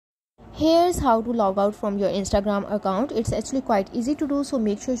Here's how to log out from your Instagram account. It's actually quite easy to do, so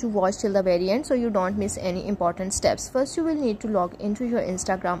make sure you watch till the very end so you don't miss any important steps. First, you will need to log into your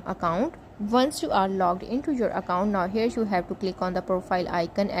Instagram account. Once you are logged into your account, now here you have to click on the profile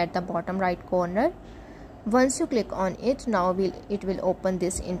icon at the bottom right corner. Once you click on it, now it will open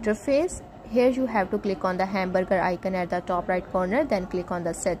this interface. Here you have to click on the hamburger icon at the top right corner, then click on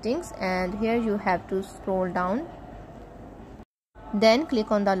the settings, and here you have to scroll down. Then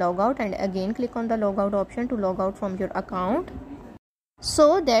click on the logout and again click on the logout option to log out from your account.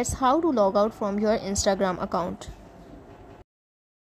 So that's how to log out from your Instagram account.